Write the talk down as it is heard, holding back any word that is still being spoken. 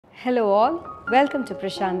Hello all, welcome to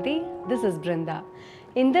Prashanti. This is Brinda.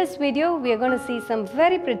 In this video, we are going to see some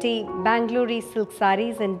very pretty Banglori silk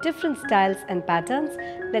sarees in different styles and patterns.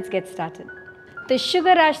 Let's get started. The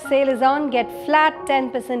Sugar Rush sale is on. Get flat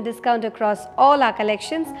 10% discount across all our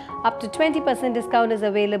collections. Up to 20% discount is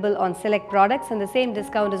available on select products, and the same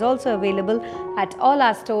discount is also available at all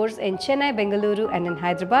our stores in Chennai, Bangalore and in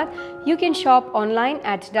Hyderabad. You can shop online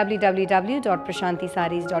at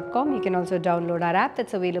www.prashantisarees.com. You can also download our app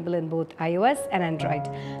that's available in both iOS and Android.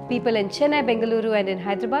 People in Chennai, Bangalore and in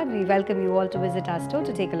Hyderabad, we welcome you all to visit our store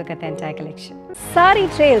to take a look at the entire collection. Saree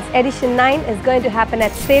Trails Edition 9 is going to happen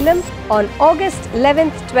at Salem on August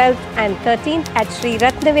 11th, 12th and 13th at Sri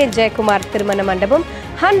RATHANAVEL KUMAR THIRUMANA Mandabam.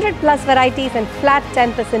 100 plus varieties and flat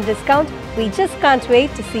 10% discount. We just can't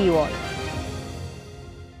wait to see you all.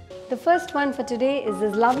 The first one for today is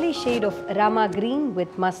this lovely shade of Rama green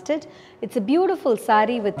with mustard. It's a beautiful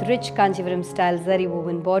saree with rich Kanchivaram style zari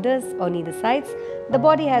woven borders on either sides. The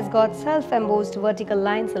body has got self-embossed vertical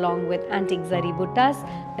lines along with antique zari buttas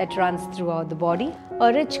that runs throughout the body.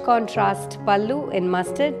 A rich contrast pallu in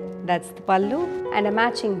mustard, that's the pallu, and a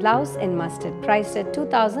matching blouse in mustard, priced at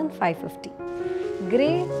 2,550.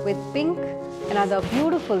 Grey with pink, another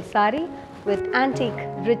beautiful saree with antique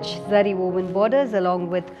rich zari woven borders along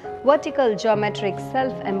with vertical geometric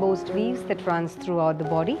self-embossed weaves that runs throughout the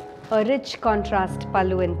body. A rich contrast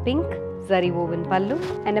pallu in pink, zari woven pallu,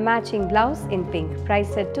 and a matching blouse in pink,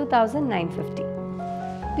 priced at 2,950.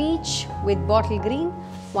 Peach with bottle green,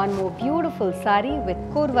 one more beautiful saree with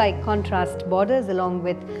korvai contrast borders along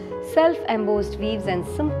with self-embossed weaves and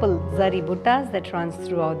simple zari buttas that runs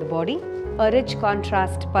throughout the body. A rich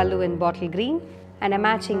contrast pallu in bottle green and a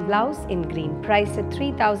matching blouse in green, priced at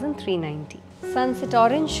 3,390. Sunset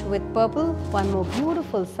orange with purple, one more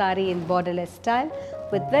beautiful saree in borderless style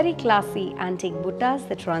with very classy antique buttas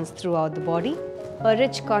that runs throughout the body. A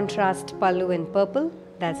rich contrast pallu in purple,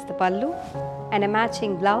 that's the pallu, and a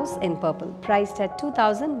matching blouse in purple, priced at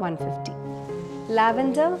 2,150.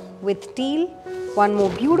 Lavender with teal, one more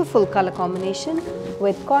beautiful color combination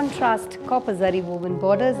with contrast copper zari woven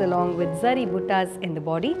borders along with zari buttas in the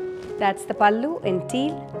body. That's the pallu in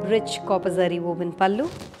teal, rich copper zari woven pallu,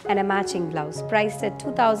 and a matching blouse, priced at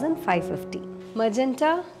 2,550.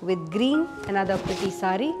 Magenta with green, another pretty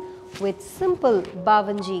saree with simple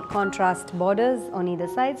bavanji contrast borders on either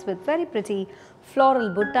sides with very pretty floral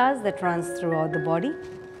buttas that runs throughout the body.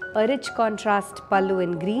 A rich contrast pallu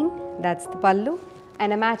in green, that's the pallu,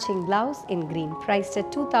 and a matching blouse in green, priced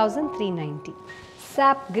at 2,390.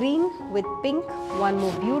 Sap green with pink, one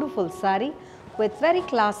more beautiful saree with very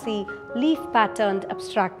classy leaf patterned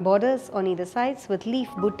abstract borders on either sides with leaf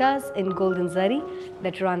buttas in golden zari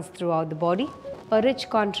that runs throughout the body. A rich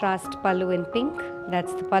contrast pallu in pink,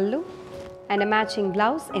 that's the pallu, and a matching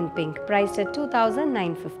blouse in pink, priced at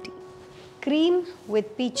 2,950. Cream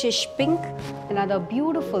with peachish pink, another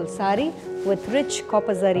beautiful saree with rich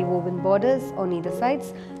copper zari woven borders on either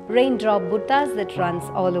sides, raindrop buttas that runs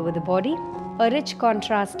all over the body. A rich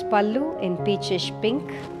contrast pallu in peachish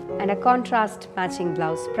pink and a contrast matching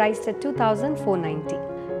blouse, priced at 2,490.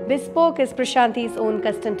 Bespoke is Prashanti's own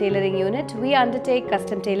custom tailoring unit. We undertake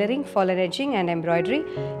custom tailoring, fallen edging and embroidery.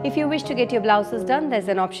 If you wish to get your blouses done, there's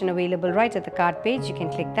an option available right at the card page. You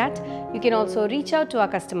can click that. You can also reach out to our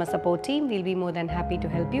customer support team. We'll be more than happy to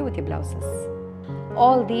help you with your blouses.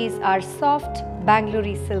 All these are soft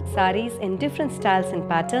Banglori silk sarees in different styles and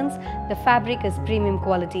patterns. The fabric is premium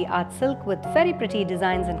quality art silk with very pretty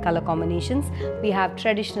designs and color combinations. We have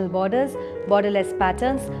traditional borders, borderless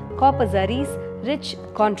patterns, copper zaris, rich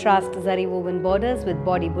contrast zari woven borders with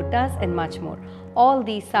body buttas and much more. All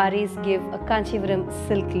these sarees give a Kanchivaram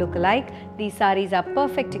silk look alike. These sarees are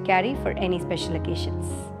perfect to carry for any special occasions.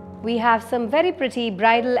 We have some very pretty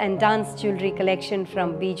bridal and dance jewelry collection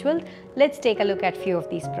from Jewel. Let's take a look at few of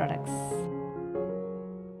these products.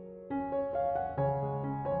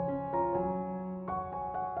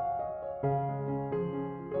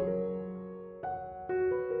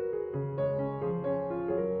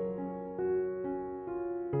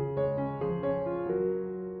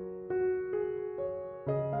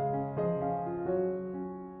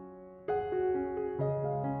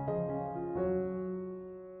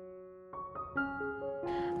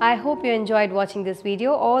 I hope you enjoyed watching this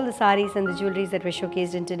video. All the sarees and the jewelries that were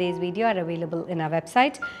showcased in today's video are available in our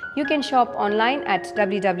website. You can shop online at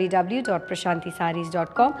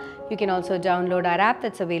www.prashantisarees.com. You can also download our app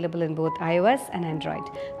that's available in both iOS and Android.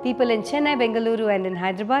 People in Chennai, Bangalore and in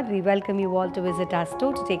Hyderabad, we welcome you all to visit our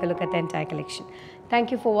store to take a look at the entire collection. Thank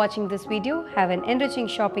you for watching this video. Have an enriching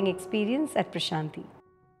shopping experience at Prashanti.